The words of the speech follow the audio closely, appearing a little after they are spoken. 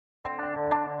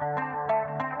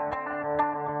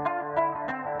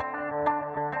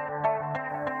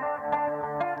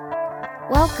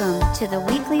Welcome to the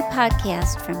weekly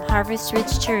podcast from Harvest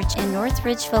Ridge Church in North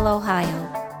Ridgeville, Ohio.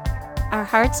 Our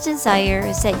heart's desire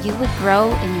is that you would grow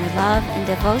in your love and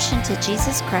devotion to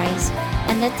Jesus Christ,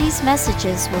 and that these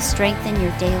messages will strengthen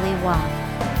your daily walk.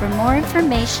 For more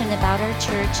information about our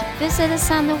church, visit us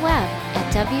on the web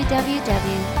at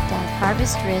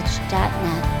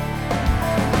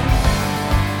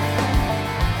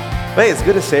www.harvestridge.net. Hey, it's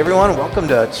good to see everyone. Welcome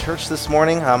to church this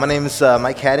morning. My name is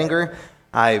Mike Hadinger.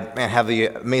 I have the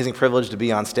amazing privilege to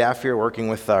be on staff here working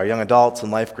with our young adults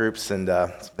and life groups and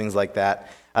things like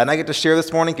that. And I get to share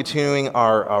this morning, continuing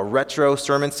our retro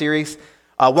sermon series.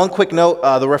 One quick note,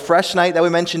 the refresh night that we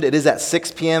mentioned, it is at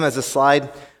 6 p.m. as a slide.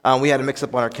 We had a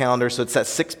mix-up on our calendar, so it's at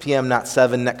 6 p.m., not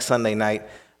 7, next Sunday night.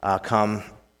 Come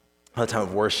a time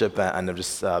of worship and of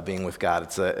just being with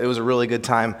God. It was a really good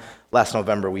time. Last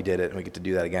November we did it, and we get to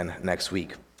do that again next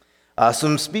week. So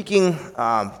I'm speaking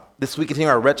this week, continuing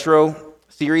our retro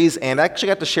series, and I actually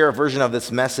got to share a version of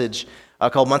this message a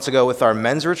couple months ago with our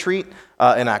men's retreat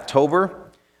in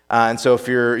October. And so if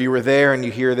you were there and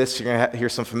you hear this, you're going to hear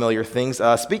some familiar things.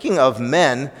 Speaking of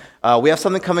men, we have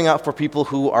something coming up for people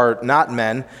who are not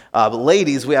men. But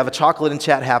ladies, we have a chocolate and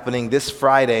chat happening this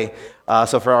Friday.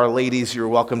 So for our ladies, you're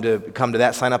welcome to come to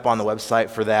that. Sign up on the website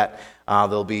for that.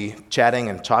 There'll be chatting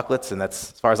and chocolates, and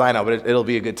that's as far as I know, but it'll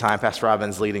be a good time. Pastor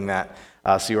Robin's leading that.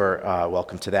 So you are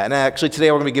welcome to that. And actually today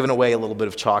we're going to be giving away a little bit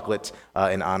of chocolate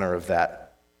in honor of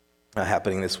that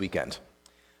happening this weekend.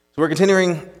 So we're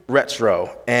continuing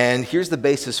retro, and here's the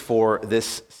basis for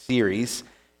this series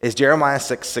is Jeremiah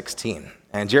 6:16.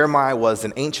 And Jeremiah was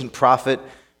an ancient prophet,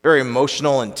 very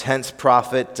emotional, intense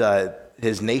prophet.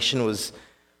 His nation was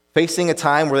facing a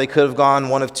time where they could have gone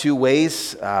one of two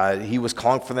ways. He was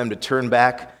calling for them to turn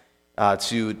back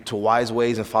to wise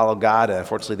ways and follow God, and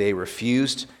unfortunately they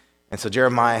refused. And so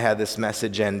Jeremiah had this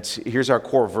message, and here's our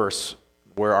core verse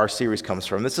where our series comes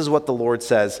from. This is what the Lord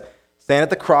says: "Stand at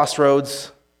the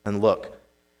crossroads and look.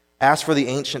 Ask for the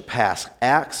ancient path.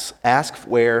 Ask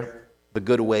where the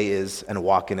good way is and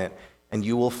walk in it, and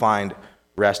you will find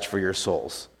rest for your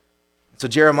souls." So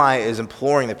Jeremiah is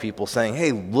imploring the people, saying,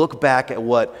 hey, look back at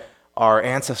what our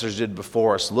ancestors did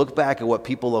before us. Look back at what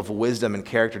people of wisdom and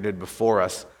character did before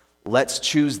us. Let's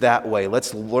choose that way.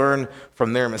 Let's learn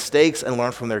from their mistakes and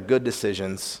learn from their good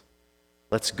decisions.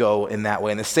 Let's go in that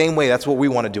way. In the same way, that's what we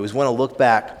want to do, is we want to look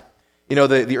back. You know,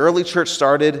 the early church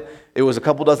started, it was a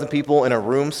couple dozen people in a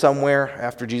room somewhere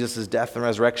after Jesus' death and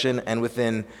resurrection, and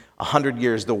within 100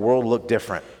 years, the world looked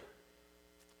different.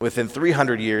 Within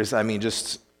 300 years,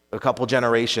 just a couple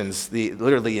generations,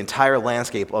 literally the entire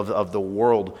landscape of the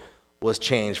world was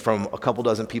changed from a couple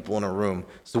dozen people in a room.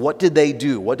 So what did they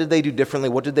do? What did they do differently?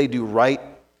 What did they do right,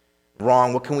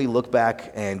 wrong? What can we look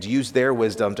back and use their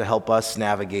wisdom to help us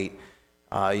navigate,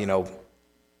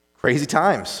 crazy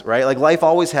times, right? Like life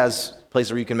always has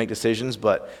places where you can make decisions,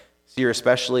 but here,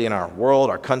 especially in our world,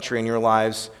 our country, and your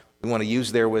lives, we want to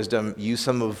use their wisdom, use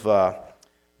some of the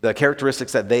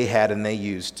characteristics that they had and they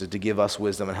used to give us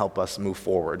wisdom and help us move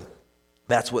forward.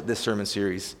 That's what this sermon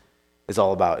series is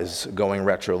all about, is going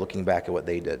retro, looking back at what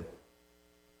they did.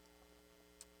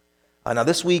 Now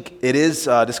this week, it is,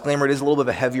 disclaimer, it is a little bit of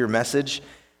a heavier message.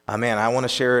 I want to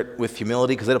share it with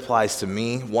humility because it applies to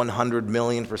me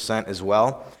 100,000,000% as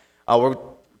well. We're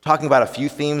talking about a few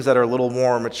themes that are a little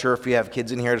more mature. If you have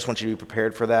kids in here, I just want you to be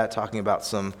prepared for that, talking about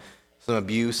some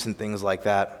abuse and things like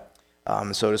that.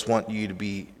 So I just want you to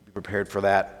be prepared for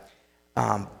that.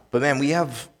 But man, we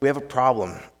have a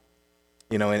problem,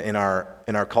 in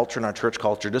our culture, in our church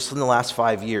culture. Just in the last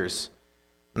 5 years,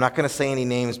 I'm not going to say any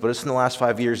names, but just in the last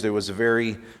 5 years, there was a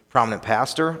very prominent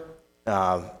pastor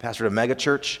of a mega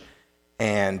church,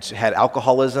 and had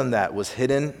alcoholism that was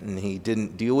hidden, and he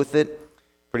didn't deal with it.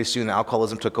 Pretty soon, the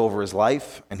alcoholism took over his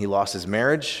life, and he lost his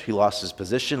marriage, he lost his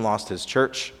position, lost his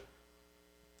church,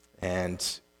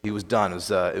 and he was done.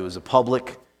 It was a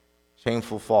public,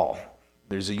 shameful fall.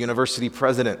 There's a university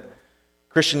president,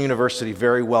 Christian university,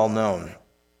 very well known,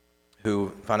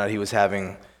 who found out he was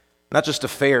having not just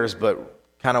affairs, but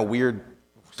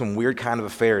some weird kind of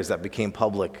affairs that became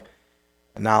public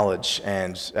knowledge.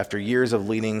 And after years of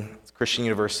leading Christian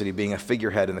university, being a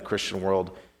figurehead in the Christian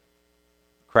world,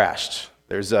 crashed.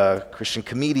 There's a Christian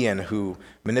comedian who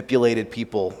manipulated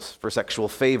people for sexual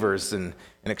favors in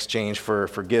exchange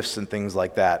for gifts and things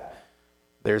like that.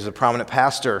 There's a prominent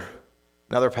pastor,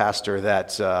 another pastor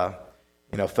that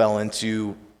fell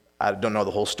into, I don't know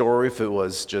the whole story, if it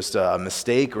was just a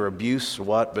mistake or abuse or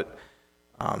what, but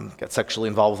got sexually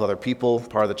involved with other people,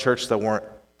 part of the church that weren't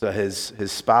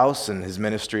his spouse, and his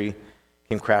ministry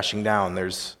came crashing down.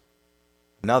 There's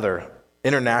another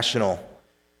international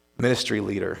ministry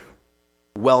leader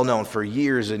well known for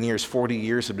years and years, 40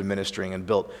 years of ministering, and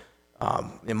built a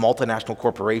multinational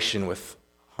corporation with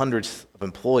hundreds of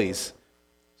employees,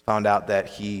 found out that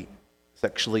he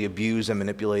sexually abused and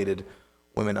manipulated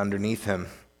women underneath him,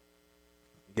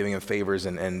 giving them favors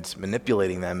and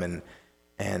manipulating them,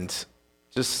 and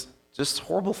just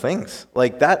horrible things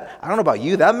like that. I don't know about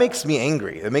you, that makes me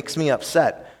angry. It makes me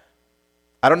upset.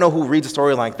 I don't know who reads a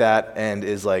story like that and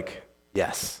is like,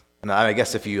 yes. And I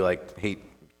guess if you like hate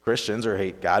Christians or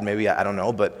hate God, maybe, I don't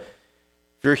know, but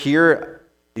if you're here,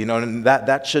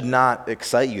 that should not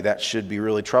excite you. That should be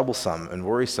really troublesome and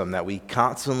worrisome that we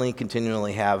constantly,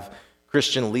 continually have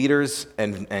Christian leaders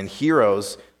and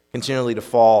heroes continually to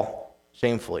fall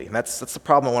shamefully. And that's the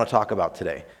problem I want to talk about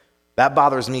today. That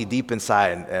bothers me deep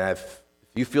inside, and if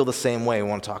you feel the same way, I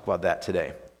want to talk about that today.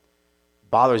 It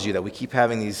bothers you that we keep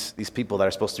having these people that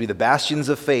are supposed to be the bastions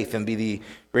of faith and be the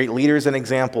great leaders and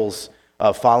examples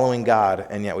of following God,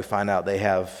 and yet we find out they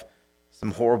have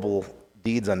some horrible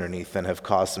deeds underneath and have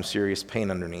caused some serious pain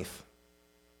underneath.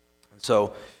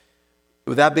 So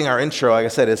with that being our intro, like I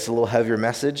said, it's a little heavier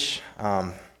message.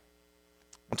 We'll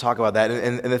talk about that.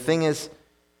 And the thing is,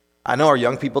 I know our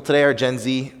young people today, our Gen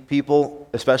Z people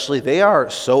especially, they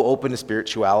are so open to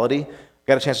spirituality.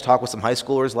 Got a chance to talk with some high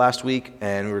schoolers last week,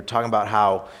 and we were talking about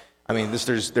how,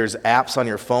 there's apps on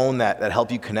your phone that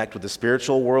help you connect with the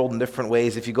spiritual world in different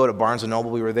ways. If you go to Barnes & Noble,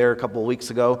 we were there a couple of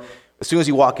weeks ago. As soon as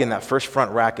you walk in, that first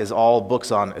front rack is all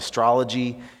books on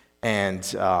astrology and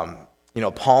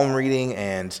palm reading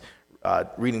and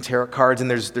reading tarot cards. And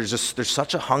there's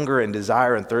such a hunger and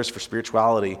desire and thirst for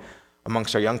spirituality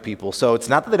amongst our young people. So it's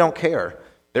not that they don't care.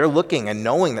 They're looking and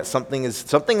knowing that something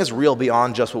is real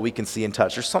beyond just what we can see and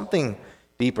touch. There's something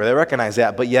deeper. They recognize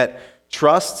that, but yet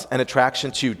trust and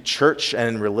attraction to church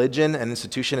and religion and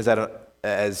institution is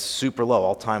as super low,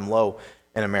 all-time low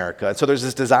in America. And so there's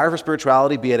this desire for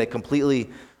spirituality, be it a complete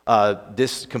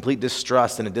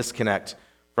distrust and a disconnect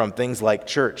from things like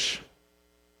church,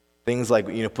 things like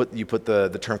you put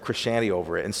the term Christianity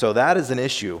over it. And so that is an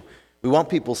issue. We want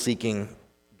people seeking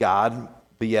God,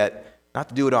 but yet not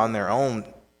to do it on their own,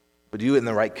 but do it in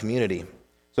the right community.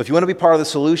 So if you want to be part of the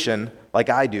solution, like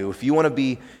I do, if you want to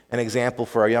be an example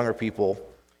for our younger people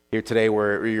here today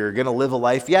where you're going to live a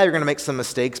life, you're going to make some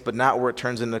mistakes, but not where it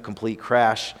turns into a complete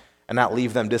crash and not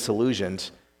leave them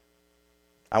disillusioned,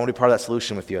 I want to be part of that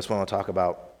solution with you. That's what I want to talk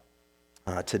about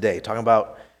today, talking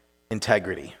about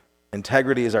integrity.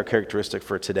 Integrity is our characteristic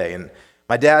for today. And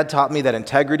my dad taught me that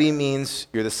integrity means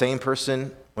you're the same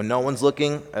person when no one's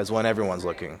looking as when everyone's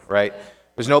looking, right?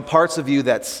 There's no parts of you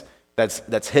that's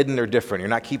hidden or different. You're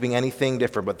not keeping anything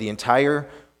different, but the entire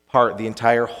part, the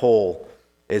entire whole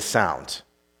is sound.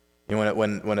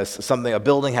 When a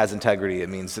building has integrity, it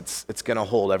means it's going to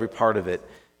hold. Every part of it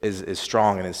is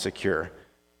strong and is secure.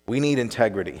 We need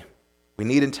integrity. We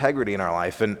need integrity in our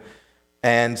life.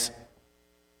 And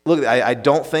look, I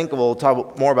don't think, we'll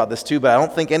talk more about this too, but I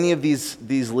don't think any of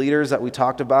these leaders that we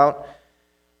talked about,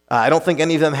 I don't think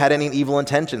any of them had any evil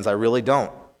intentions. I really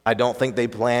don't. I don't think they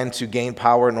planned to gain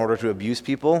power in order to abuse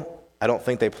people. I don't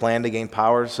think they planned to gain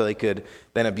power so they could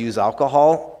then abuse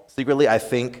alcohol secretly. I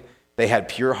think they had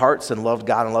pure hearts and loved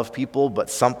God and loved people,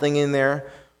 but something in there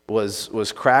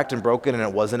was cracked and broken, and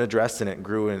it wasn't addressed, and it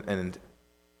grew, and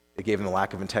it gave them a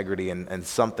lack of integrity, and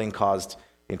something caused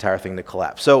the entire thing to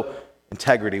collapse. So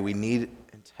integrity, we need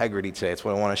integrity today. It's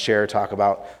what I want to share, talk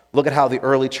about. Look at how the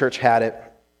early church had it,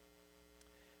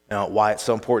 why it's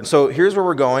so important. So here's where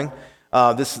we're going.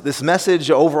 This message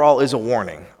overall is a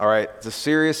warning, all right? It's a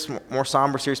serious, more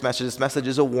somber, serious message. This message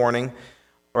is a warning,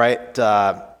 right?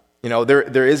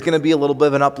 There is going to be a little bit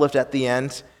of an uplift at the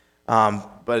end,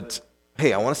 but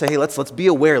hey, I want to say, hey, let's be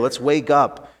aware. Let's wake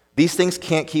up. These things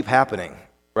can't keep happening,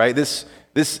 right? These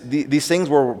things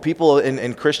where people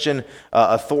in Christian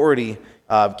authority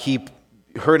keep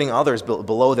hurting others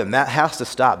below them, that has to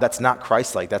stop. That's not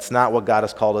Christ-like. That's not what God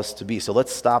has called us to be. So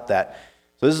let's stop that.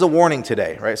 So this is a warning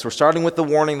today, right? So we're starting with the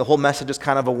warning. The whole message is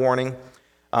kind of a warning.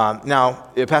 Now,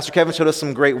 Pastor Kevin showed us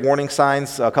some great warning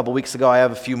signs a couple weeks ago. I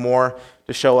have a few more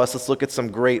to show us. Let's look at some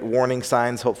great warning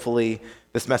signs. Hopefully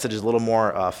this message is a little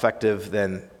more effective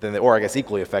or I guess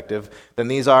equally effective than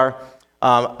these are.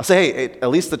 I'll say, hey, at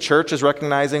least the church is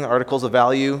recognizing articles of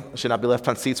value should not be left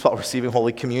on seats while receiving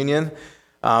Holy Communion.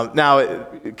 Now,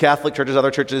 Catholic churches, other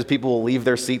churches, people will leave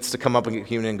their seats to come up and get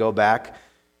communion and go back.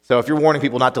 So if you're warning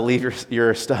people not to leave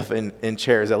your stuff in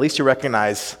chairs, at least you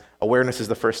recognize awareness is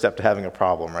the first step to having a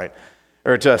problem, right?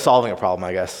 Or to solving a problem,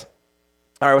 I guess.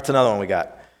 All right, what's another one we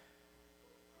got?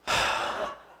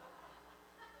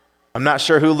 I'm not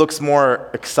sure who looks more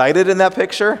excited in that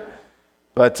picture,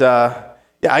 but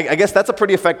Yeah, I guess that's a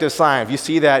pretty effective sign. If you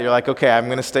see that, you're like, okay, I'm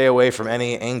going to stay away from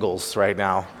any angles right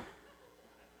now.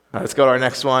 Let's go to our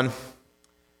next one.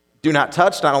 Do not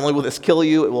touch. Not only will this kill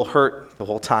you, it will hurt the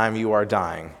whole time you are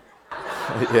dying.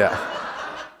 Yeah.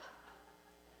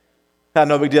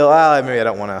 No big deal. Maybe I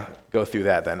don't want to go through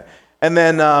that then. And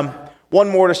then one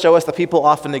more to show us that people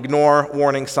often ignore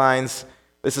warning signs.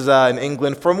 This is in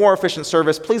England. For a more efficient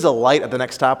service, please alight at the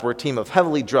next stop where a team of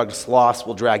heavily drugged sloths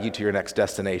will drag you to your next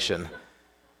destination.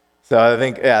 So I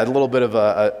think, a little bit of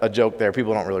a joke there.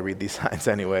 People don't really read these signs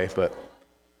anyway. But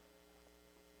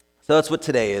so that's what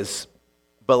today is,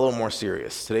 but a little more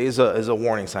serious. Today is a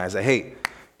warning sign. I say, hey,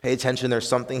 pay attention. There's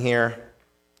something here.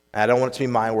 I don't want it to be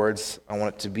my words. I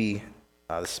want it to be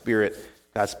the Spirit,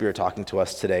 God's Spirit talking to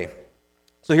us today.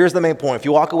 So here's the main point. If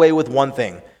you walk away with one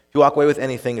thing, if you walk away with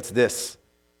anything, it's this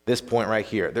point right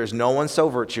here. There's no one so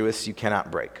virtuous you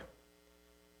cannot break.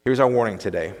 Here's our warning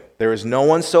today. There is no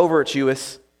one so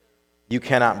virtuous you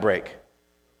cannot break.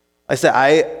 I said,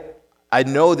 I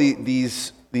know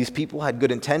these people had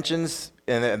good intentions,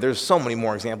 and there's so many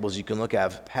more examples you can look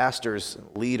at. Pastors,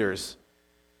 leaders,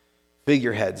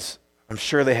 figureheads. I'm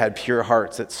sure they had pure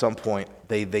hearts at some point.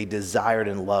 They desired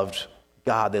and loved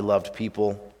God. They loved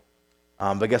people.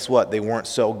 But guess what? They weren't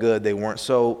so good. They weren't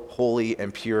so holy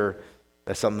and pure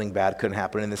that something bad couldn't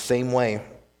happen. In the same way,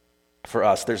 for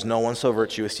us, there's no one so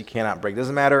virtuous you cannot break.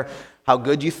 Doesn't matter how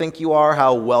good you think you are,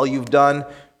 how well you've done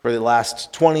for the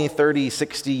last 20, 30,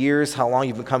 60 years, how long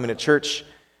you've been coming to church.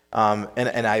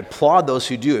 And I applaud those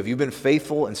who do. If you've been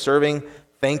faithful and serving,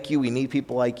 thank you. We need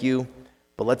people like you.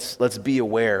 But let's be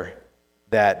aware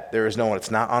that there is no one.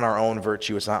 It's not on our own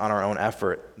virtue. It's not on our own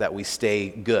effort that we stay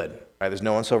good. Right? There's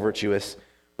no one so virtuous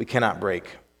we cannot break.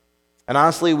 And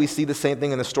honestly, we see the same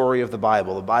thing in the story of the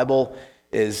Bible. The Bible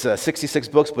is 66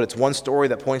 books, but it's one story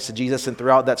that points to Jesus. And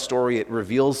throughout that story, it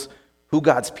reveals who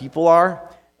God's people are.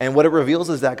 And what it reveals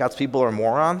is that God's people are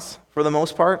morons for the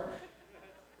most part.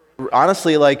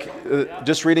 Honestly,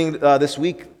 just reading this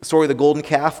week, the story of the golden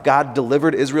calf, God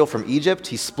delivered Israel from Egypt.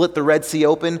 He split the Red Sea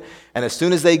open, and as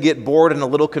soon as they get bored and a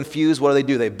little confused, what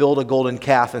do? They build a golden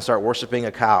calf and start worshiping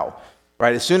a cow.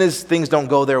 Right? As soon as things don't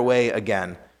go their way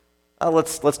again,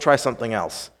 let's try something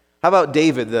else. How about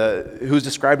David, who's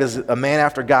described as a man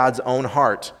after God's own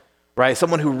heart? Right?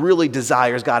 Someone who really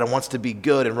desires God and wants to be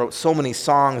good, and wrote so many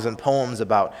songs and poems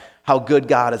about how good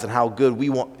God is and how good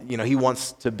he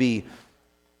wants to be.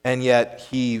 And yet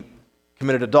he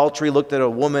committed adultery, looked at a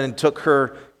woman and took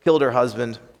her, killed her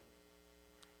husband.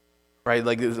 Right?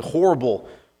 Like, it was horrible,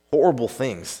 horrible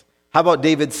things. How about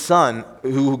David's son,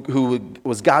 who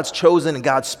was God's chosen, and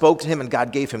God spoke to him and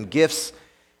God gave him gifts,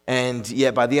 and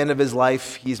yet by the end of his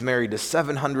life, he's married to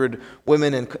 700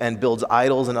 women and builds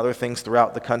idols and other things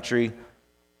throughout the country.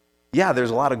 Yeah,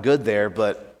 there's a lot of good there,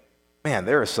 but man,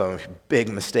 there are some big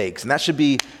mistakes. And that should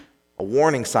be a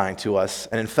warning sign to us.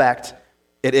 And in fact,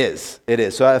 it is. It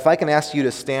is. So if I can ask you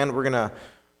to stand, we're going to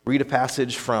read a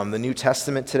passage from the New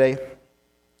Testament today.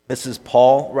 This is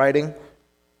Paul writing.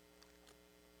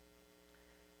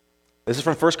 This is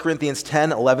from 1 Corinthians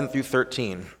 10, 11 through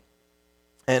 13.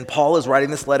 And Paul is writing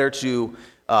this letter to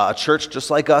a church just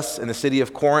like us in the city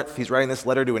of Corinth. He's writing this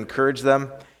letter to encourage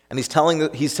them. And he's telling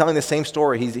the same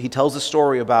story. He tells a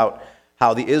story about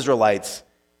how the Israelites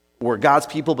were God's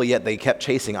people, but yet they kept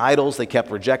chasing idols. They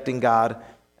kept rejecting God.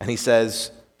 And he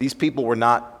says, these people were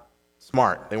not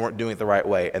smart. They weren't doing it the right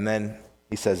way. And then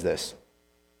he says this: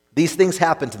 these things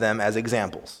happened to them as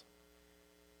examples,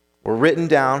 were written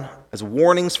down as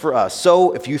warnings for us.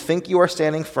 So if you think you are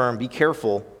standing firm, be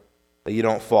careful that you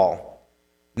don't fall.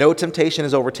 No temptation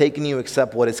has overtaken you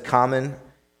except what is common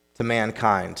to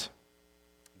mankind.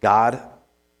 God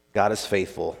is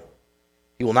faithful.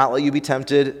 He will not let you be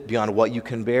tempted beyond what you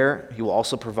can bear. He will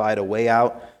also provide a way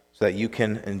out so that you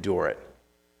can endure it.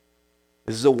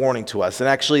 This is a warning to us. And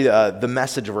actually, the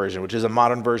Message version, which is a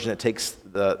modern version that takes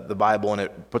the Bible and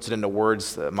it puts it into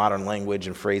words, modern language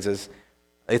and phrases,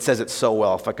 it says it so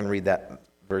well. If I can read that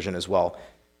version as well.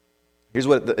 Here's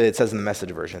what it says in the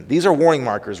Message version. These are warning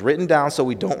markers written down so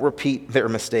we don't repeat their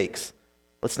mistakes.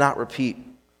 Let's not repeat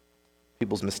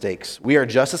people's mistakes. We are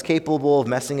just as capable of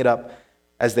messing it up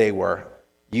as they were.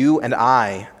 You and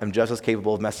I am just as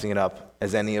capable of messing it up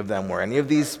as any of them were. Any of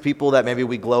these people that maybe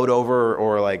we gloat over,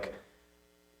 or like,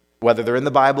 whether they're in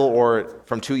the Bible or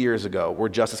from 2 years ago, we're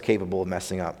just as capable of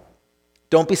messing up.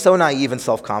 Don't be so naive and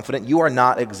self-confident. You are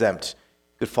not exempt.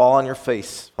 You could fall on your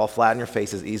face, fall flat on your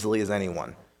face as easily as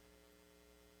anyone.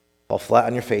 Fall flat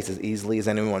on your face as easily as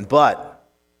anyone. But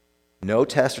no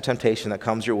test or temptation that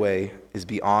comes your way is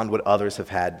beyond what others have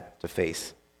had to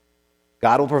face.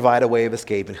 God will provide a way of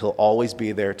escape, and he'll always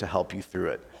be there to help you through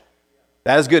it.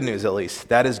 That is good news, at least.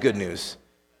 That is good news.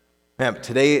 Man,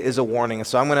 today is a warning.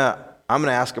 So I'm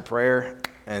gonna ask a prayer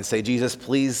and say, Jesus,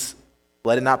 please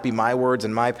let it not be my words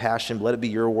and my passion, but let it be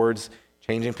your words,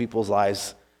 changing people's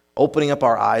lives, opening up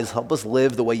our eyes. Help us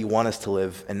live the way you want us to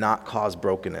live and not cause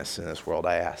brokenness in this world,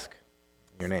 I ask.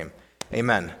 In your name,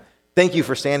 amen. Thank you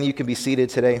for standing. You can be seated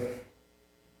today.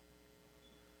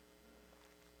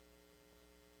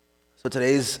 So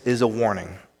today's is a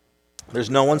warning. There's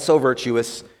no one so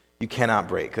virtuous you cannot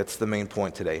break. That's the main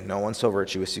point today. No one so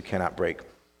virtuous you cannot break.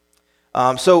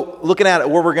 So looking at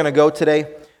where we're going to go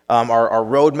today, our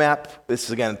roadmap. This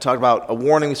is, again, talk about a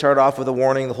warning. We started off with a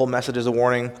warning. The whole message is a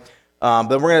warning. But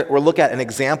we'll look at an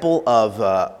example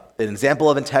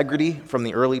of integrity from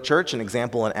the early church, an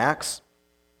example in Acts.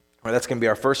 All right, that's going to be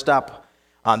our first stop.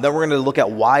 Then we're going to look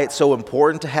at why it's so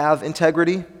important to have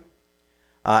integrity.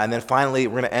 And then finally,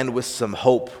 we're going to end with some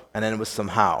hope and end with some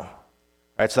how.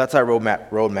 All right, so that's our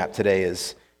roadmap today,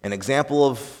 is an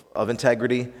example of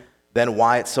integrity, then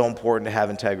why it's so important to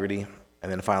have integrity,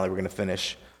 and then finally we're going to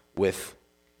finish with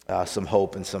some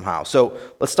hope and some how. So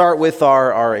let's start with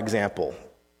our example.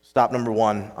 Stop number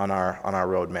 1 on our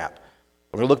roadmap.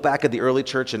 We're going to look back at the early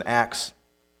church in Acts,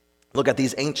 look at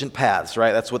these ancient paths,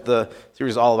 right? That's what the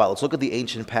series is all about. Let's look at the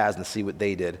ancient paths and see what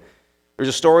they did. There's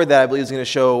a story that I believe is going to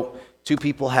show two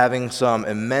people having some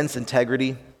immense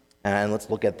integrity, and let's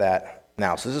look at that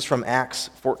now. So this is from Acts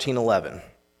 14:11.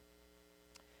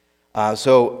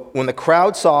 So when the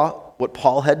crowd saw what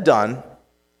Paul had done,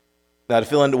 now to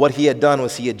fill into what he had done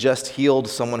was he had just healed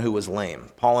someone who was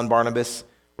lame. Paul and Barnabas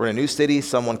were in a new city.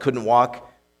 Someone couldn't walk.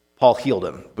 Paul healed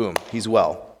him. Boom, he's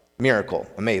well. Miracle,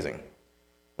 amazing.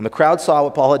 When the crowd saw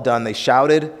what Paul had done, they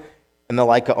shouted in the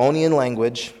Lycaonian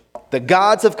language, "The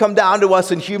gods have come down to us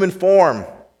in human form."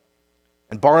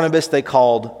 And Barnabas they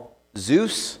called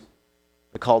Zeus.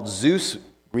 They called Zeus,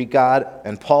 Greek god,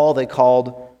 and Paul they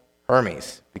called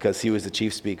Hermes, because he was the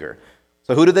chief speaker.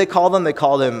 So who did they call them? They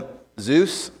called him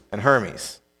Zeus and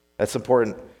Hermes. That's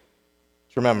important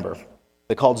to remember.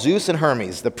 They called Zeus and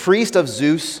Hermes. The priest of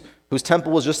Zeus, whose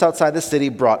temple was just outside the city,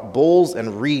 brought bulls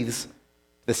and wreaths to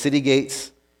the city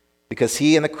gates because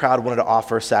he and the crowd wanted to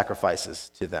offer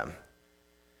sacrifices to them.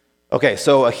 Okay,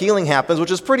 so a healing happens,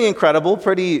 which is pretty incredible,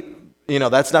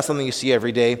 that's not something you see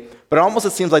every day, but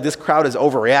it seems like this crowd is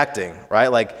overreacting, right?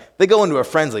 Like, they go into a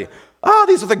frenzy. Oh,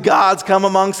 these are the gods, come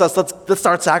amongst us, let's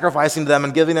start sacrificing to them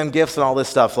and giving them gifts and all this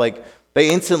stuff. Like, they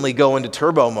instantly go into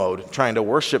turbo mode, trying to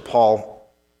worship Paul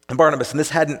and Barnabas, and this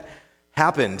hadn't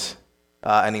happened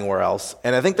anywhere else.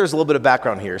 And I think there's a little bit of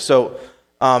background here. So,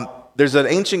 there's an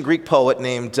ancient Greek poet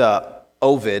named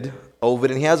Ovid,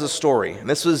 and he has a story. And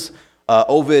this was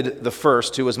Ovid the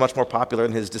first, who was much more popular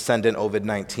than his descendant, Ovid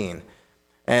 19.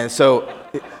 And so,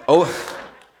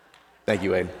 thank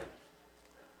you, Wade.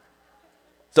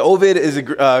 So Ovid is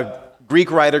a Greek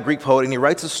writer, Greek poet, and he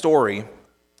writes a story,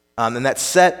 and that's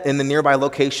set in the nearby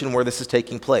location where this is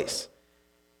taking place.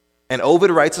 And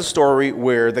Ovid writes a story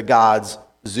where the gods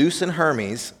Zeus and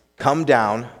Hermes come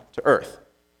down to earth.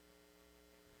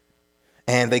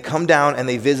 And they come down and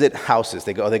they visit houses.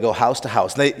 They go house to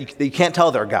house. And you can't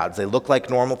tell they're gods. They look like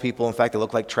normal people. In fact, they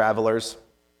look like travelers.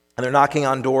 And they're knocking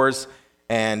on doors,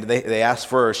 and they ask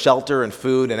for shelter and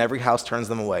food, and every house turns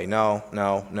them away. No,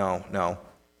 no, no, no.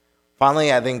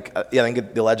 Finally, I think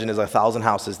the legend is 1,000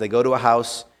 houses. They go to a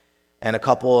house, and the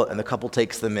couple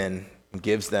takes them in and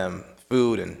gives them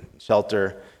food and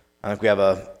shelter. I think we have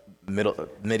a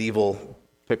medieval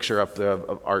picture up there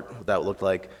of art, what that looked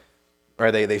like.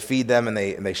 Or they feed them and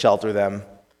they shelter them.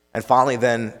 And finally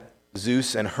then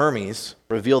Zeus and Hermes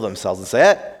reveal themselves and say,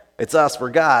 hey, it's us,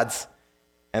 we're gods.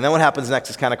 And then what happens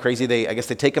next is kind of crazy. They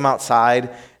take them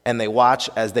outside and they watch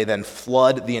as they then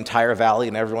flood the entire valley,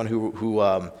 and everyone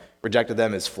who rejected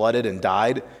them is flooded and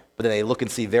died. But then they look and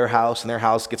see their house, and their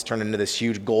house gets turned into this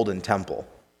huge golden temple.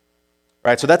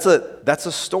 Right? So that's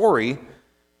a story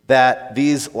that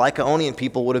these Lycaonian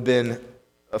people would have been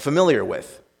familiar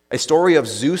with. A story of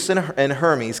Zeus and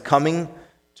Hermes coming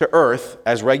to earth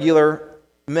as regular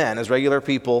men, as regular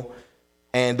people,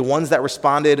 and the ones that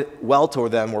responded well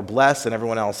toward them were blessed and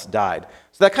everyone else died.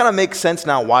 So that kind of makes sense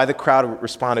now why the crowd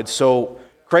responded so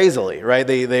crazily, right?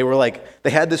 They were like, they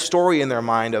had this story in their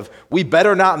mind of, we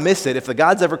better not miss it. If the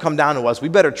gods ever come down to us, we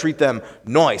better treat them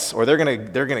nice, or they're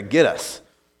gonna get us.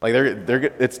 Like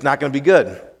it's not gonna be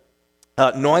good.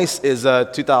 Noise is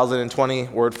a 2020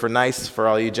 word for nice for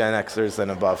all you Gen Xers and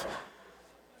above.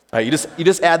 You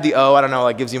just add the O. I don't know.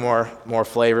 It gives you more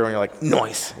flavor when you're like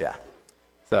noise. Yeah.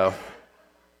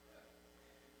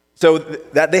 So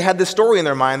that they had this story in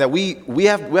their mind that we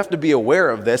have to be aware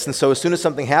of this. And so as soon as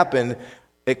something happened,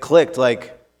 it clicked.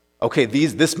 Like, okay,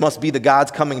 this must be the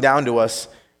gods coming down to us.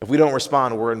 If we don't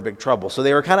respond, we're in big trouble. So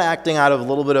they were kind of acting out of a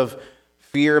little bit of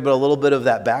fear, but a little bit of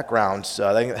that background.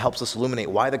 I think it helps us illuminate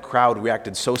why the crowd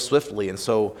reacted so swiftly and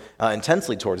so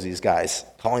intensely towards these guys,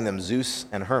 calling them Zeus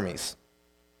and Hermes.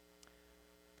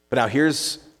 But now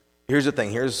here's the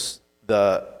thing. Here's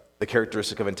the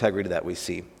characteristic of integrity that we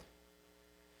see.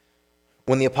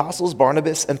 When the apostles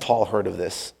Barnabas and Paul heard of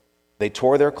this, they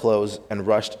tore their clothes and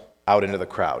rushed out into the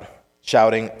crowd,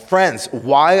 shouting, "Friends,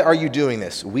 why are you doing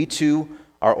this? We too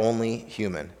are only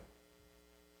human,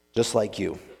 just like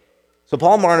you." So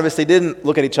Paul and Barnabas, they didn't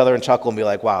look at each other and chuckle and be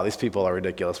like, "Wow, these people are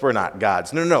ridiculous. We're not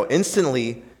gods." No.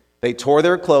 Instantly, they tore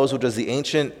their clothes, which was the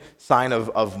ancient sign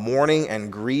of mourning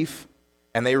and grief,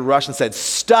 and they rushed and said,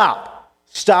 "Stop!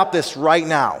 Stop this right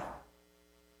now.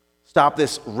 Stop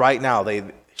this right now." They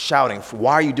shouting,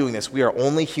 "Why are you doing this? We are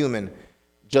only human,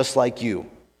 just like you.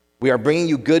 We are bringing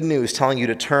you good news, telling you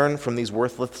to turn from these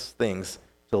worthless things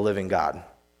to the living God."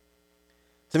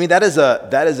 To me, that is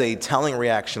a telling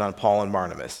reaction on Paul and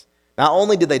Barnabas. Not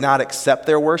only did they not accept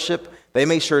their worship, they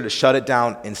made sure to shut it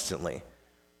down instantly.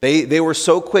 They were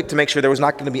so quick to make sure there was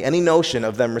not going to be any notion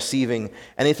of them receiving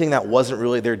anything that wasn't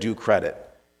really their due credit.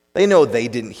 They know they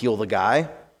didn't heal the guy.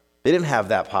 They didn't have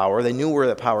that power. They knew where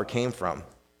that power came from.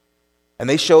 And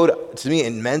they showed, to me,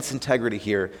 immense integrity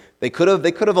here. They could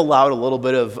have allowed a little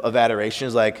bit of adoration.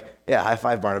 It's like, yeah, high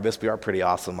five, Barnabas. We are pretty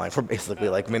awesome. Like, we're basically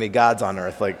like mini gods on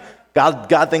earth. Like,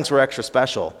 God thinks we're extra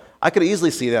special. I could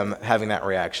easily see them having that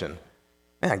reaction.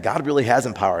 Man, God really has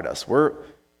empowered us.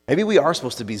 Maybe we are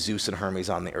supposed to be Zeus and Hermes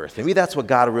on the earth. Maybe that's what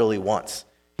God really wants.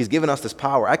 He's given us this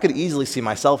power. I could easily see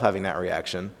myself having that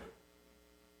reaction.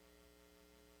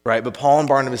 Right? But Paul and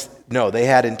Barnabas, no, they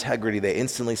had integrity. They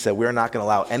instantly said, we're not going to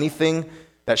allow anything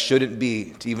that shouldn't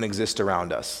be to even exist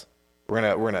around us. We're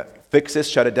gonna fix this,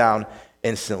 shut it down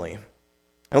instantly. And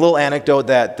a little anecdote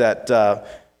that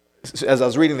as I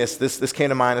was reading this came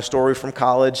to mind, a story from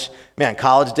college. Man,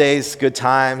 college days, good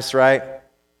times, right?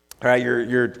 All right,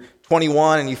 you're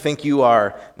 21 and you think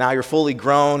you're fully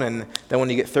grown, and then when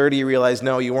you get 30, you realize,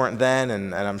 no, you weren't then,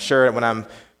 and I'm sure when I'm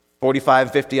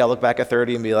 45, 50, I'll look back at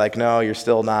 30 and be like, no, you're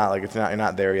still not, like you're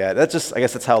not there yet. I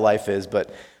guess that's how life is.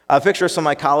 But a picture of some of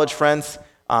my college friends.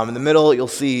 In the middle, you'll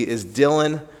see is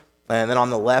Dylan, and then on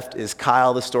the left is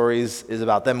Kyle. The story is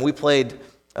about them. We played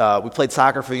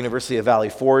soccer for the University of Valley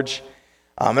Forge.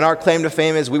 And our claim to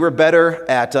fame is we were better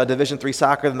at Division III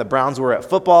soccer than the Browns were at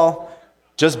football.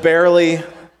 Just barely.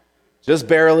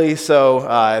 So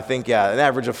I think, an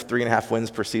average of 3.5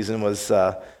 wins per season was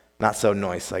not so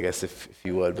nice, I guess, if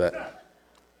you would.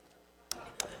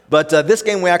 But this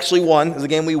game we actually won. It was a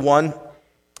game we won.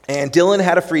 And Dylan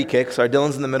had a free kick. Sorry,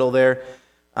 Dylan's in the middle there.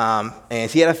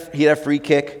 And he had a free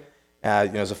kick.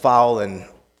 It was a foul, and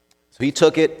so he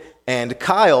took it. And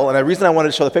Kyle, and the reason I wanted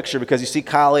to show the picture, because you see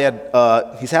Kyle,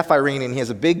 he's half Iranian, he has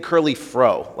a big curly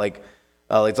fro,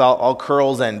 it's all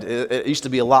curls, and it used to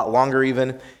be a lot longer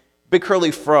even. Big curly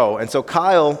fro. And so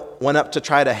Kyle went up to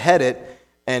try to head it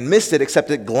and missed it, except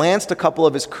it glanced a couple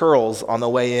of his curls on the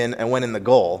way in and went in the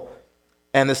goal.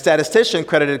 And the statistician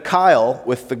credited Kyle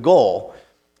with the goal.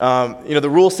 The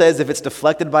rule says if it's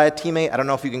deflected by a teammate, I don't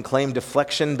know if you can claim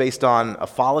deflection based on a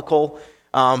follicle,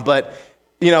 but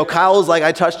Kyle was like,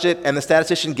 I touched it, and the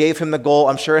statistician gave him the goal.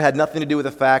 I'm sure it had nothing to do with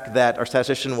the fact that our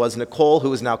statistician was Nicole,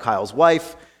 who is now Kyle's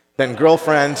wife, then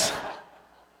girlfriend.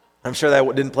 I'm sure that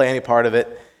didn't play any part of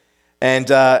it. And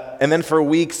then for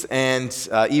weeks and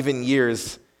even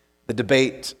years, the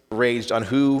debate raged on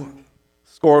who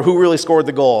really scored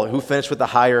the goal, who finished with the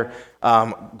higher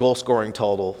goal scoring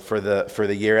total for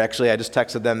the year. Actually, I just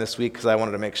texted them this week because I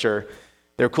wanted to make sure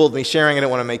they were cool with me sharing. I didn't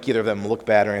want to make either of them look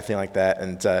bad or anything like that.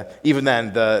 And even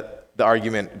then, the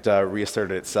argument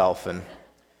reasserted itself. And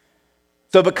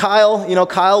so, but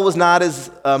Kyle was not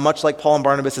as much like Paul and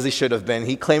Barnabas as he should have been.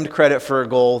 He claimed credit for a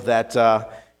goal that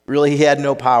really he had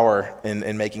no power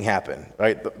in making happen.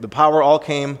 Right? The power all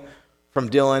came from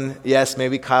Dylan. Yes,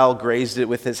 maybe Kyle grazed it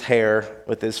with his hair,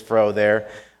 with his fro there.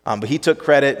 But he took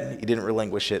credit. He didn't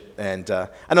relinquish it. And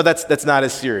I know that's not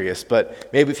as serious, but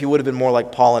maybe if he would have been more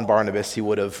like Paul and Barnabas, he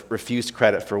would have refused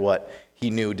credit for what he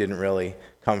knew didn't really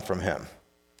come from him.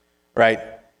 Right?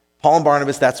 Paul and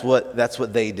Barnabas, that's what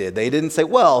they did. They didn't say,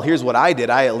 well, here's what I did.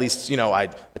 I at least, I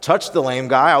touched the lame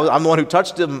guy. I'm the one who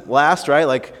touched him last, right?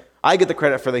 Like, I get the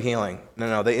credit for the healing.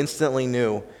 No, they instantly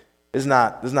knew this is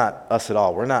not us at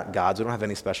all. We're not gods. We don't have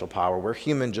any special power. We're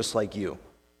human just like you.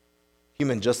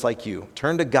 Human just like you.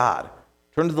 Turn to God.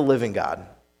 Turn to the living God.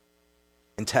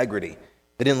 Integrity.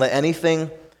 They didn't let anything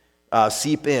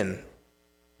seep in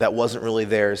that wasn't really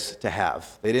theirs to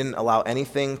have. They didn't allow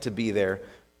anything to be there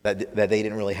that they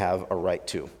didn't really have a right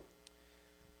to.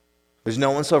 There's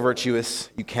no one so virtuous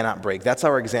you cannot break. That's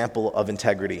our example of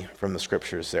integrity from the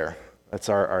scriptures there. That's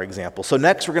our example. So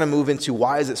next we're going to move into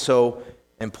why is it so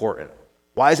important?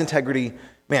 Why is integrity,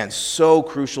 so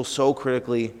crucial, so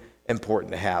critically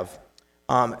important to have?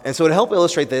 And so to help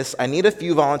illustrate this, I need a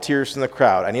few volunteers from the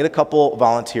crowd. I need a couple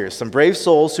volunteers, some brave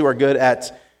souls who are good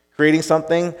at creating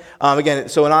something. Again,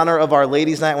 so in honor of our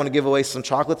ladies' night, I want to give away some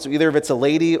chocolates. So either if it's a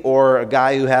lady or a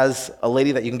guy who has a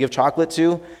lady that you can give chocolate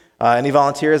to. Any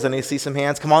volunteers? I need to see some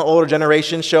hands. Come on, older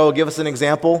generation, give us an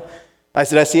example. I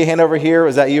see a hand over here.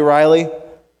 Was that you, Riley?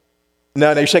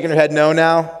 No, you're shaking your head no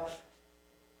now.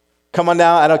 Come on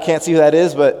down. Can't see who that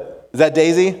is, but is that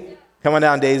Daisy? Come on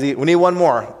down, Daisy. We need one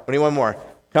more.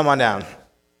 Come on down. You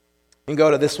can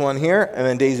go to this one here, and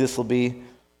then Daisy, this will be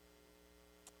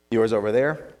yours over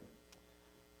there.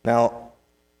 Now,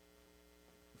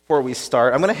 before we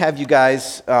start, I'm going to have you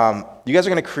guys are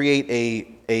going to create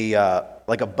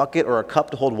a bucket or a cup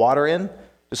to hold water in,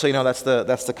 just so you know that's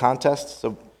the contest.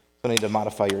 So I need to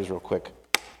modify yours real quick.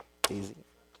 Easy.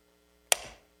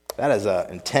 That is an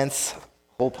intense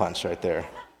hole punch right there.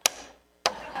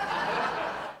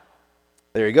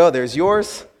 There you go. There's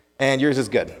yours, and yours is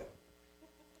good.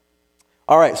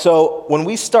 All right, so when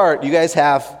we start, we're going to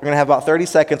have about 30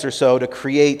 seconds or so to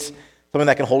create something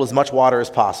that can hold as much water as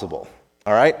possible.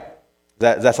 All right?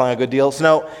 Does that sound like a good deal?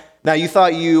 So now you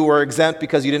thought you were exempt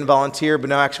because you didn't volunteer, but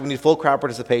now actually we need full crowd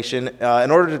participation.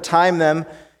 In order to time them,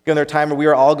 given their timer, we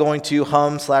are all going to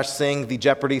hum/sing the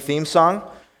Jeopardy theme song.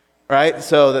 Right?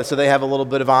 So they have a little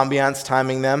bit of ambiance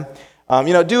timing them.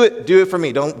 Do it for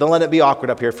me. Don't let it be awkward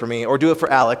up here for me. Or do it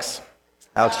for Alex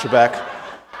Trebek.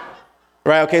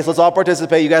 Right, okay, so let's all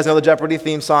participate. You guys know the Jeopardy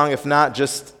theme song. If not,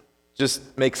 just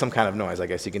make some kind of noise. I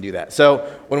guess you can do that. So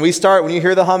when we start, when you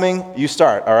hear the humming, you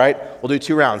start, all right? We'll do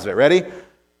 2 rounds of it. Ready?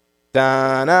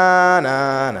 Da na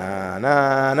na na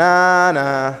na na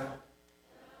na.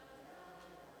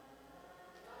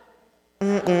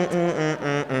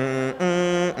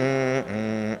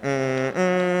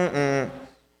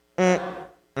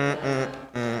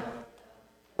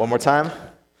 One more time.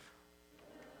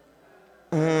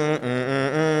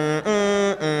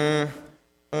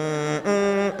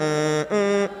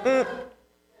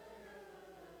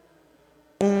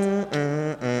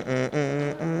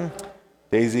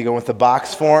 Daisy going with the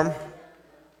box form.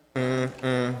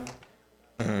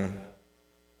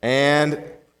 And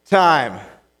time.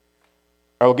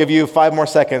 I will give you 5 more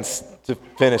seconds to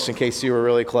finish in case you were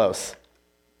really close.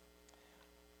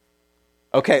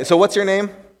 Okay, so what's your name?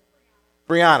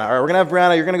 Brianna. All right, we're going to have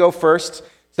Brianna. You're going to go first.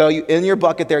 So in your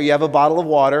bucket there, you have a bottle of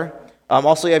water.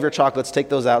 Also, you have your chocolates. Take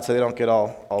those out so they don't get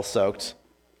all soaked.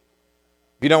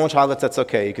 If you don't want chocolates, that's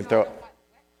okay. You can throw.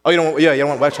 Oh, you don't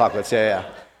want wet chocolates. Yeah.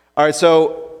 All right,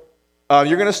 so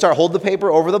you're going to start. Hold the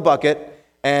paper over the bucket,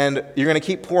 and you're going to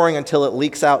keep pouring until it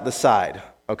leaks out the side.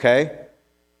 Okay.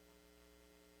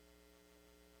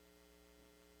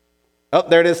 Oh,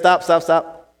 there it is. Stop.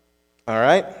 All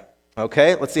right.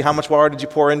 Okay. Let's see how much water did you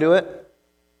pour into it.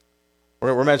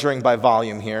 We're measuring by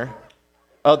volume here.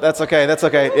 Oh, that's okay.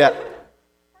 Yeah.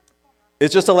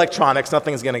 It's just electronics.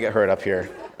 Nothing's going to get hurt up here.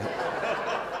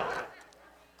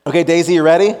 Okay, Daisy, you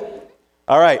ready?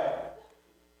 All right.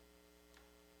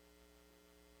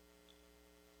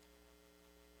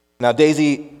 Now,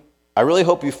 Daisy, I really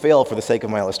hope you fail for the sake of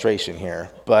my illustration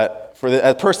here, but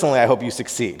personally, I hope you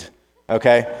succeed.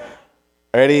 Okay?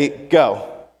 Ready?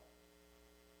 Go.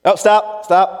 Oh,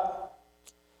 stop.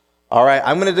 All right,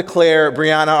 I'm going to declare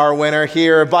Brianna our winner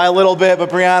here by a little bit, but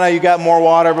Brianna, you got more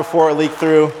water before it leaked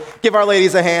through. Give our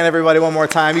ladies a hand, everybody, one more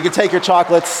time. You can take your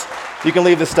chocolates. You can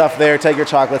leave the stuff there. Take your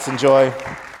chocolates. Enjoy.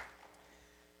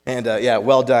 And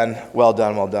well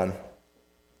done.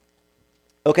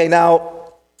 Okay,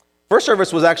 now, first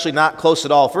service was actually not close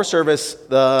at all. First service,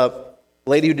 the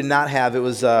lady who did not have, it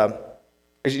was,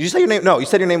 did you say your name? No, you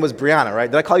said your name was Brianna, right?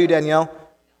 Did I call you Danielle?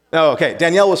 No, okay.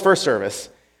 Danielle was first service.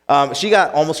 She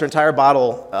got almost her entire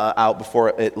bottle out before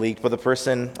it leaked, but the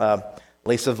person,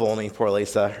 Lisa Volney, poor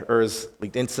Lisa, hers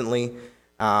leaked instantly.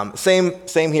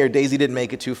 Same here. Daisy didn't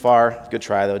make it too far. Good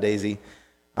try, though, Daisy.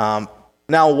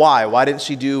 Now, why? Why didn't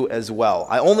she do as well?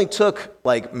 I only took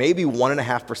maybe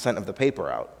 1.5% of the paper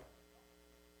out.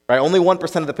 Right? Only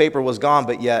 1% of the paper was gone,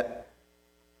 but yet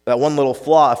that one little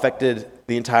flaw affected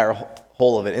the entire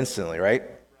whole of it instantly, right?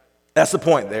 That's the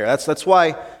point there. That's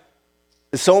why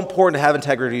it's so important to have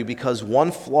integrity, because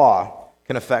one flaw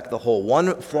can affect the whole.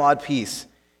 One flawed piece,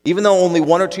 even though only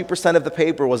 1 or 2% of the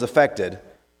paper was affected.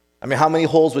 I mean, how many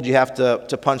holes would you have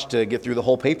to punch to get through the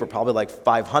whole paper? Probably like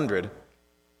 500.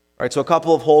 Right, so a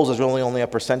couple of holes is only a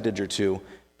percentage or two,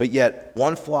 but yet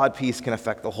one flawed piece can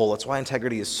affect the whole. That's why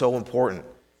integrity is so important.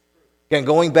 Again,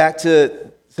 going back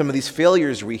to some of these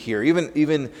failures we hear, even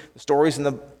the stories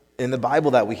in the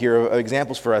Bible that we hear of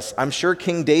examples for us. I'm sure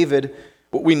King David,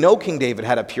 we know King David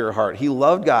had a pure heart. He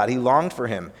loved God. He longed for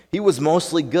him. He was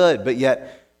mostly good, but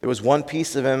yet there was one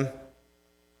piece of him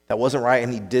that wasn't right,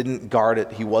 and he didn't guard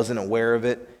it. He wasn't aware of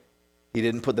it. He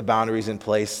didn't put the boundaries in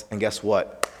place, and guess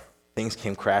what? Things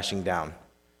came crashing down.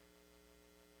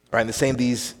 Right, and the same,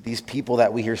 these people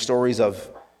that we hear stories of,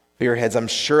 figureheads, I'm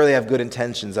sure they have good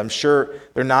intentions. I'm sure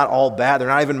they're not all bad. They're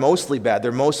not even mostly bad.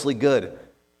 They're mostly good.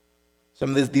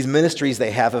 Some of these ministries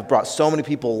they have brought so many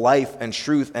people life and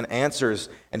truth and answers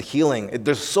and healing.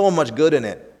 There's so much good in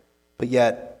it, but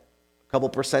yet a couple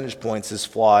percentage points is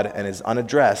flawed and is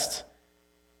unaddressed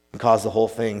and cause the whole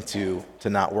thing to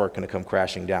not work and to come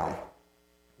crashing down.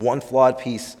 One flawed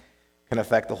piece can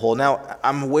affect the whole. Now,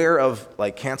 I'm aware of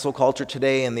like cancel culture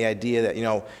today and the idea that,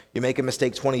 you make a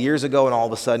mistake 20 years ago and all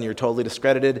of a sudden you're totally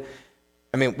discredited.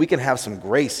 I mean, we can have some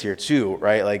grace here too,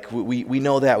 right? Like we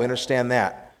know that, we understand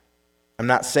that. I'm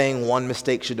not saying one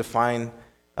mistake should define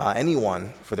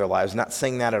anyone for their lives. I'm not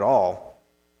saying that at all.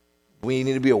 We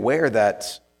need to be aware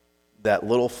that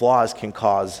little flaws can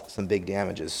cause some big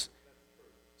damages.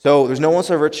 So there's no one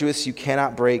so virtuous you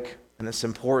cannot break, and it's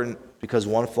important because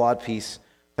one flawed piece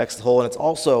affects the whole, and it's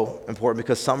also important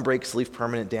because some breaks leave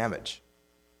permanent damage.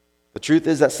 The truth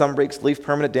is that some breaks leave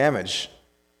permanent damage.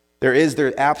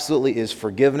 There absolutely is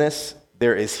forgiveness.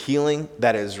 There is healing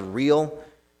that is real,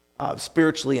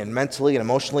 spiritually and mentally and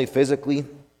emotionally, physically.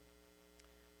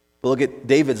 But look at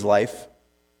David's life.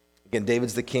 Again,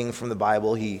 David's the king from the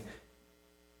Bible. He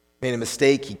made a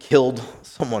mistake. He killed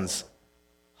someone's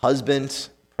husband,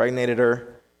 impregnated her.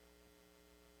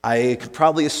 I could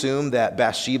probably assume that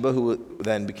Bathsheba, who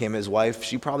then became his wife,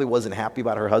 she probably wasn't happy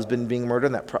about her husband being murdered,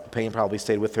 and that pain probably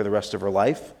stayed with her the rest of her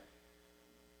life.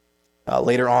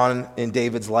 Later on in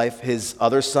David's life, his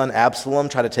other son, Absalom,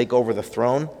 tried to take over the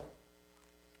throne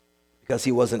because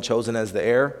he wasn't chosen as the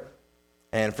heir.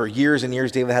 And for years and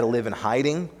years, David had to live in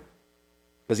hiding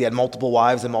because he had multiple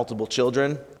wives and multiple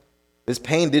children. This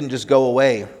pain didn't just go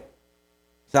away.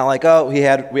 It's not like, we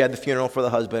had the funeral for the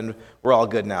husband, we're all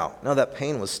good now. No, that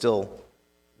pain was still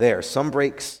there. Some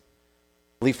breaks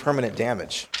leave permanent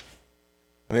damage.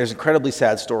 I mean, there's an incredibly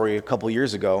sad story a couple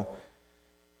years ago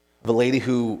of a lady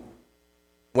who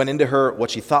went into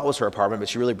what she thought was her apartment, but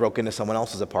she really broke into someone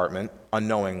else's apartment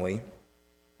unknowingly.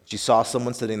 She saw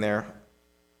someone sitting there, it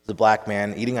was a black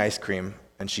man eating ice cream,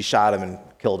 and she shot him and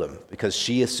killed him because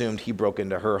she assumed he broke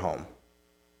into her home.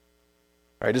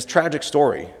 All right, it's a tragic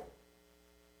story.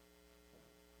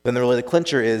 Then the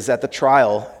clincher is at the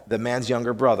trial, the man's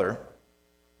younger brother,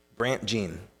 Brant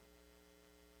Jean.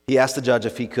 He asked the judge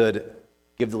if he could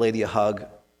give the lady a hug,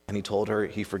 and he told her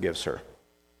he forgives her.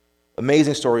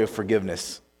 Amazing story of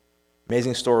forgiveness.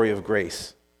 Amazing story of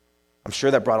grace. I'm sure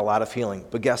that brought a lot of healing.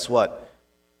 But guess what?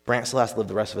 Brant still has to live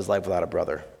the rest of his life without a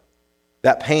brother.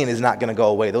 That pain is not going to go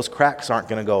away. Those cracks aren't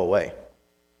going to go away.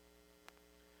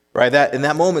 Right? In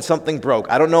that moment, something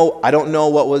broke. I don't know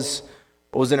what was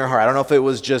in her heart. I don't know if it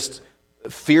was just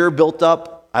fear built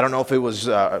up. I don't know if it was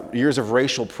years of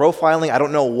racial profiling. I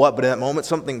don't know what, but in that moment,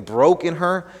 something broke in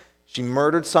her. She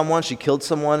murdered someone. She killed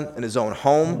someone in his own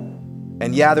home.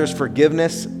 And yeah, there's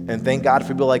forgiveness. And thank God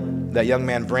for people like that young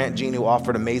man, Brant Jean, who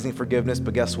offered amazing forgiveness.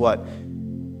 But guess what?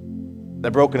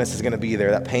 That brokenness is going to be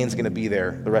there. That pain's going to be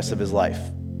there the rest of his life.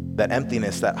 That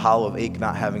emptiness, that hollow of ache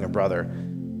not having a brother.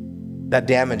 That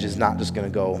damage is not just going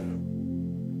to go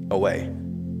away.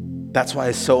 That's why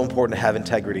it's so important to have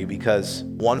integrity, because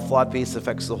one flawed piece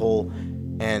affects the whole,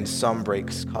 and some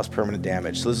breaks cause permanent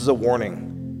damage. So this is a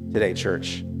warning today,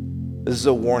 church. This is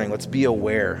a warning. Let's be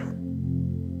aware.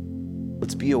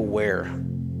 Let's be aware.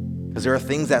 Because there are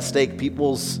things at stake.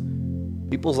 People's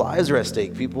lives are at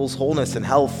stake. People's wholeness and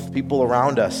health, people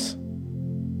around us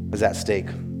is at stake.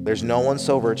 There's no one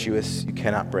so virtuous you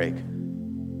cannot break.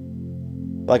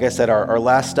 Like I said, our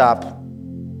last stop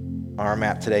on our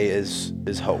map today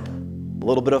is hope. A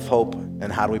little bit of hope,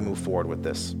 and how do we move forward with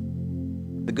this?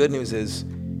 The good news is,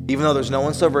 even though there's no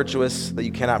one so virtuous that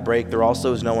you cannot break, there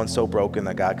also is no one so broken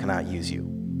that God cannot use you.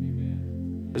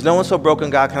 There's no one so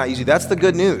broken God cannot use you. That's the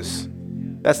good news.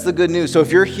 That's the good news. So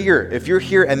if you're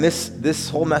here and this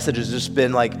whole message has just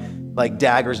been like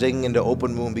daggers digging into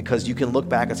open wound because you can look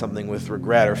back at something with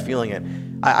regret or feeling it,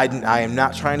 I am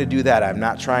not trying to do that. I'm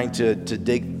not trying to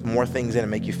dig more things in and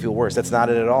make you feel worse. That's not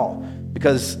it at all.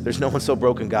 Because there's no one so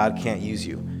broken God can't use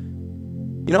you.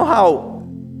 You know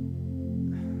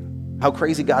how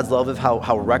crazy God's love is,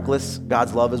 how reckless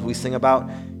God's love is we sing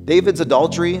about? David's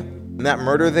adultery and that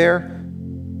murder there,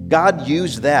 God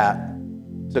used that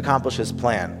to accomplish his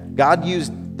plan. God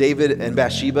used David and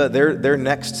Bathsheba, their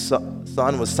next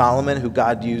son was Solomon, who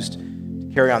God used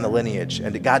to carry on the lineage.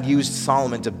 And God used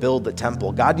Solomon to build the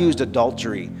temple. God used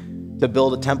adultery to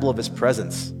build a temple of his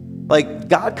presence. Like,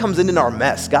 God comes in our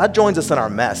mess. God joins us in our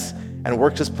mess and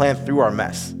works his plan through our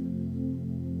mess.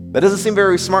 That doesn't seem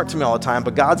very smart to me all the time,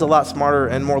 but God's a lot smarter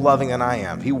and more loving than I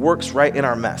am. He works right in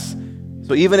our mess.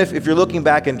 So even if you're looking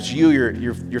back and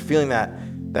you're feeling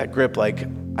that grip, like,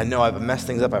 I know I've messed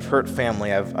things up, I've hurt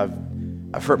family,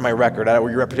 I've hurt my record, or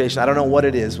your reputation, I don't know what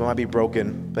it is, it might be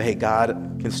broken, but hey,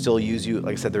 God can still use you.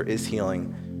 Like I said, there is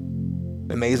healing.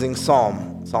 Amazing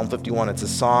Psalm 51, it's a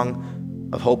song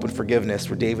of hope and forgiveness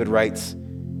where David writes,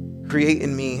 "Create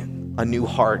in me a new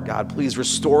heart, God. Please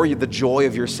restore the joy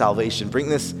of your salvation. Bring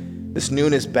this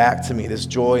newness back to me, this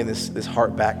joy and this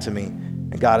heart back to me."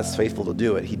 And God is faithful to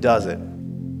do it. He does it.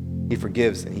 He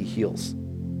forgives and he heals.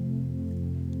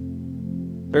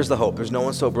 There's the hope. There's no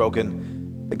one so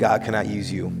broken that God cannot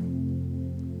use you.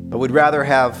 But we'd rather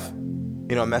have,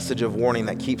 a message of warning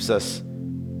that keeps us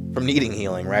from needing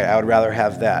healing, right? I would rather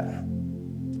have that.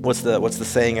 What's the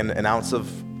saying? An ounce of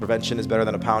prevention is better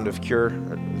than a pound of cure,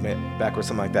 backwards,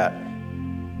 something like that.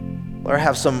 Or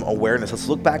have some awareness. Let's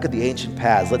look back at the ancient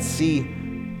paths. Let's see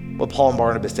what Paul and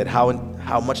Barnabas did,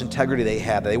 how much integrity they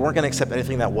had. They weren't going to accept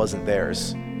anything that wasn't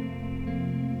theirs.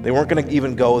 They weren't going to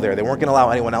even go there. They weren't going to allow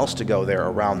anyone else to go there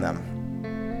around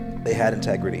them. They had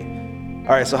integrity.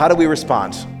 All right, so how do we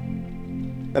respond?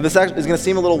 Now, this is going to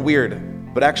seem a little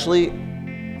weird, but actually,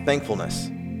 thankfulness.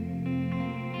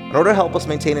 In order to help us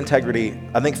maintain integrity,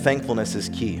 I think thankfulness is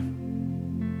key.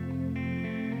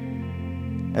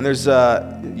 And there's,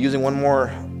 using one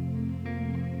more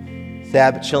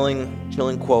sad,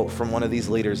 chilling quote from one of these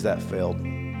leaders that failed.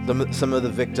 Some of the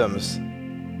victims,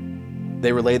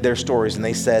 they relayed their stories, and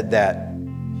they said that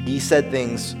he said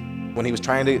things when he was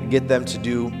trying to get them to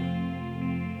do,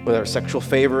 whether sexual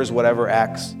favors, whatever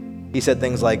acts, he said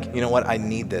things like, "You know what, I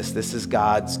need this. This is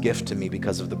God's gift to me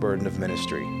because of the burden of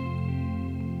ministry."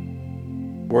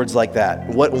 Words like that.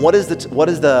 What is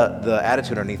the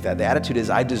attitude underneath that? The attitude is,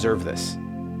 I deserve this.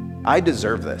 I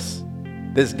deserve this.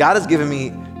 God has given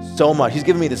me so much. He's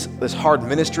given me this hard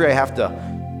ministry. I have to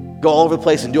go all over the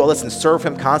place and do all this and serve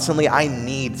him constantly. I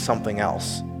need something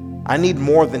else. I need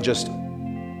more than just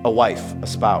a wife, a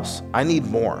spouse. I need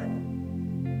more.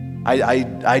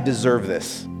 I deserve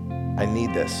this. I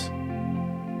need this.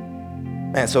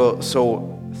 Man, so a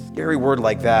scary word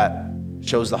like that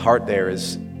shows the heart there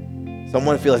is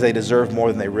someone feels they deserve more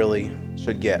than they really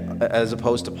should get, as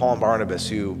opposed to Paul and Barnabas,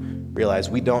 who realize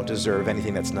we don't deserve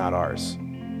anything that's not ours.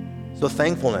 So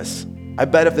thankfulness. I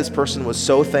bet if this person was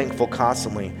so thankful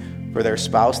constantly for their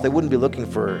spouse, they wouldn't be looking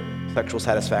for sexual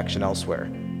satisfaction elsewhere.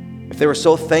 If they were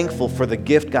so thankful for the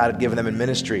gift God had given them in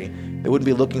ministry, they wouldn't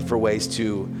be looking for ways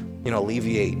to,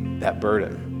 alleviate that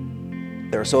burden.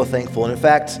 They were so thankful. And in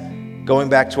fact, going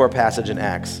back to our passage in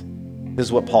Acts, this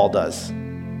is what Paul does.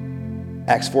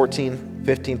 Acts 14,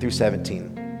 15 through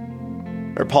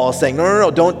 17. Or Paul is saying, no,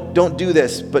 don't do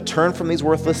this, but turn from these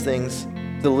worthless things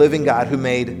to the living God who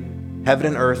made heaven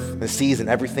and earth, the seas and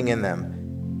everything in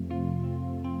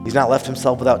them. He's not left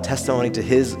himself without testimony to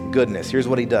his goodness. Here's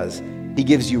what he does. He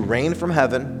gives you rain from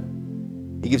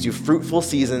heaven. He gives you fruitful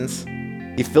seasons.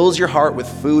 He fills your heart with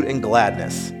food and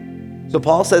gladness. So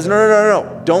Paul says,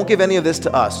 no. Don't give any of this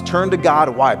to us. Turn to God.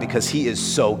 Why? Because he is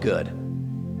so good.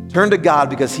 Turn to God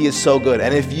because he is so good.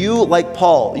 And if you, like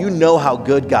Paul, you know how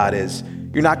good God is,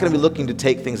 you're not going to be looking to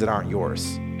take things that aren't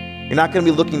yours. You're not going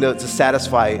to be looking to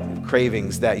satisfy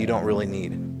cravings that you don't really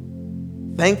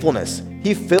need. Thankfulness.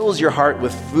 He fills your heart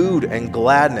with food and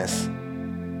gladness.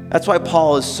 That's why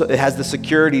Paul has the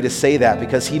security to say that,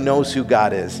 because he knows who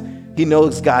God is. He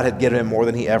knows God had given him more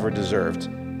than he ever deserved.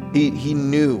 He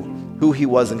knew who he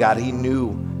was in God. He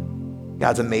knew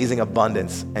God's amazing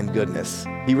abundance and goodness.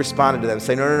 He responded to them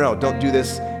saying, no, don't do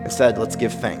this. Instead, let's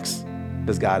give thanks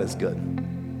because God is good.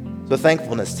 So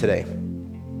thankfulness today.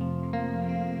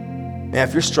 And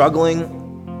if you're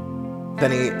struggling with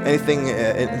anything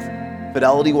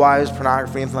infidelity-wise,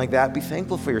 pornography, anything like that, be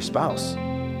thankful for your spouse.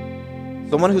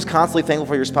 Someone who's constantly thankful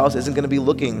for your spouse isn't going to be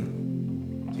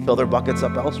looking to fill their buckets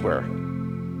up elsewhere.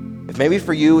 If maybe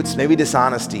for you, it's maybe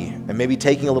dishonesty and maybe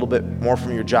taking a little bit more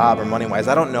from your job or money-wise.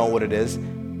 I don't know what it is.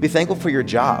 Be thankful for your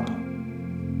job.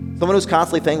 Someone who's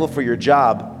constantly thankful for your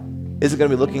job isn't going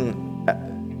to be looking,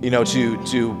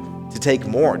 to take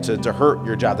more, to hurt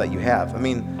your job that you have. I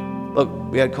mean, look,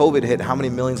 we had COVID hit. How many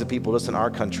millions of people just in our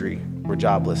country were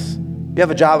jobless? If you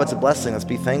have a job, it's a blessing. Let's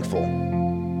be thankful.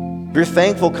 If you're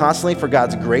thankful constantly for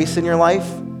God's grace in your life,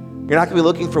 you're not going to be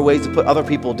looking for ways to put other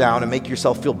people down and make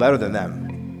yourself feel better than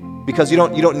them. Because you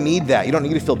don't need that. You don't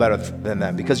need to feel better than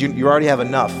them because you already have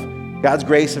enough. God's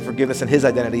grace and forgiveness and his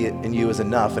identity in you is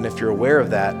enough. And if you're aware of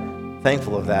that,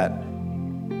 thankful of that,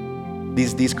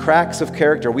 these cracks of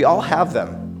character, we all have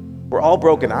them. We're all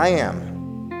broken. I am.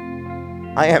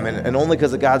 And only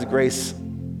because of God's grace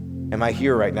am I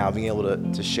here right now being able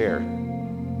to share.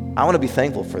 I want to be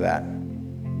thankful for that.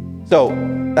 So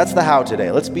that's the how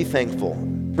today. Let's be thankful.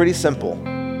 Pretty simple.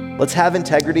 Let's have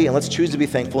integrity and let's choose to be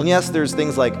thankful. And yes, there's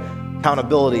things like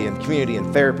accountability and community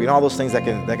and therapy and all those things that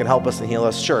can help us and heal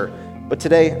us, sure. But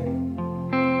today,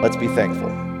 let's be thankful.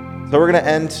 So we're going to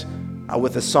end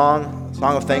with a song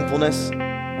of thankfulness.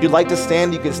 If you'd like to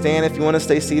stand, you can stand. If you want to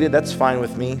stay seated, that's fine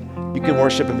with me. You can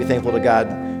worship and be thankful to God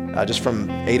just from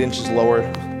 8 inches lower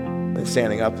than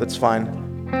standing up. That's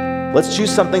fine. Let's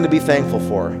choose something to be thankful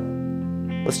for.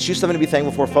 Let's choose something to be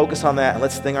thankful for. Focus on that, and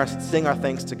let's sing our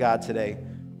thanks to God today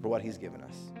for what he's given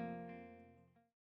us.